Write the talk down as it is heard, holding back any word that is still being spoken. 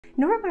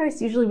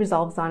Norovirus usually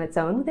resolves on its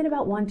own within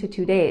about 1 to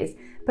 2 days,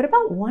 but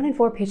about 1 in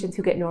 4 patients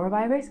who get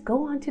norovirus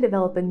go on to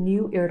develop a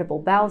new irritable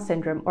bowel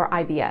syndrome, or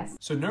IBS.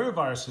 So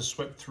norovirus has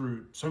swept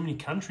through so many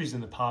countries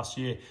in the past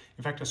year.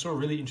 In fact, I saw a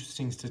really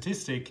interesting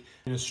statistic.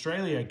 In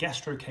Australia,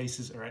 gastro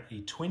cases are at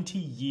a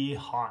 20-year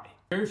high.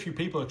 Very few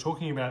people are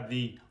talking about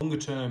the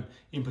longer-term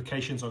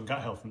implications on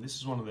gut health, and this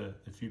is one of the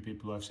few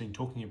people I've seen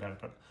talking about it,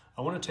 but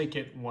I want to take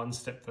it one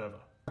step further.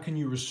 How can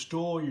you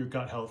restore your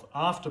gut health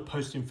after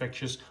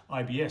post-infectious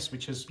IBS,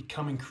 which has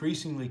become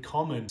increasingly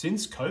common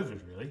since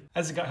COVID, really?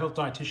 As a gut health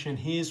dietitian,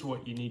 here's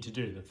what you need to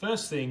do. The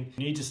first thing,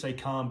 you need to stay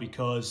calm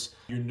because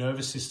your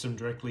nervous system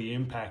directly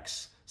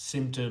impacts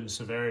symptom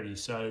severity.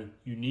 So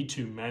you need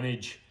to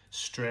manage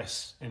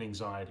stress and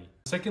anxiety.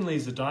 Secondly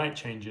is the diet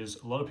changes.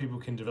 A lot of people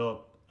can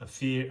develop a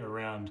fear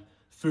around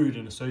food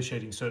and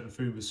associating certain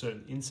food with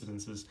certain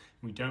incidences.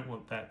 We don't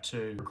want that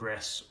to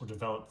progress or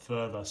develop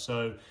further.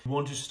 So we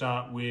want to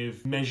start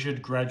with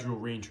measured gradual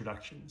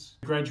reintroductions.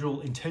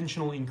 Gradual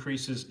intentional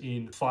increases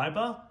in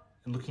fiber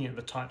and looking at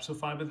the types of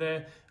fiber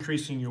there,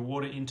 increasing your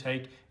water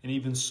intake, and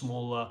even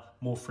smaller,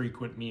 more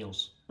frequent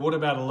meals. What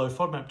about a low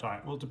FODMAP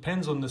diet? Well, it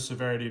depends on the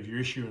severity of your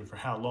issue and for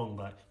how long,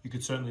 but you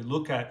could certainly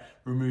look at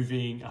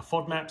removing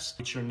FODMAPs,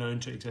 which are known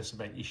to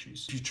exacerbate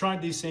issues. If you've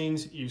tried these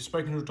things, you've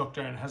spoken to a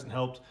doctor and it hasn't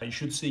helped, you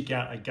should seek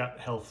out a gut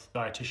health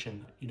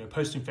dietitian.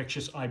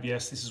 Post-infectious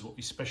IBS, this is what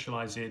we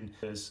specialize in.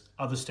 There's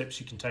other steps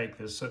you can take.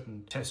 There's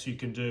certain tests you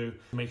can do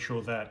to make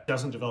sure that it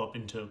doesn't develop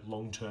into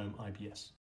long-term IBS.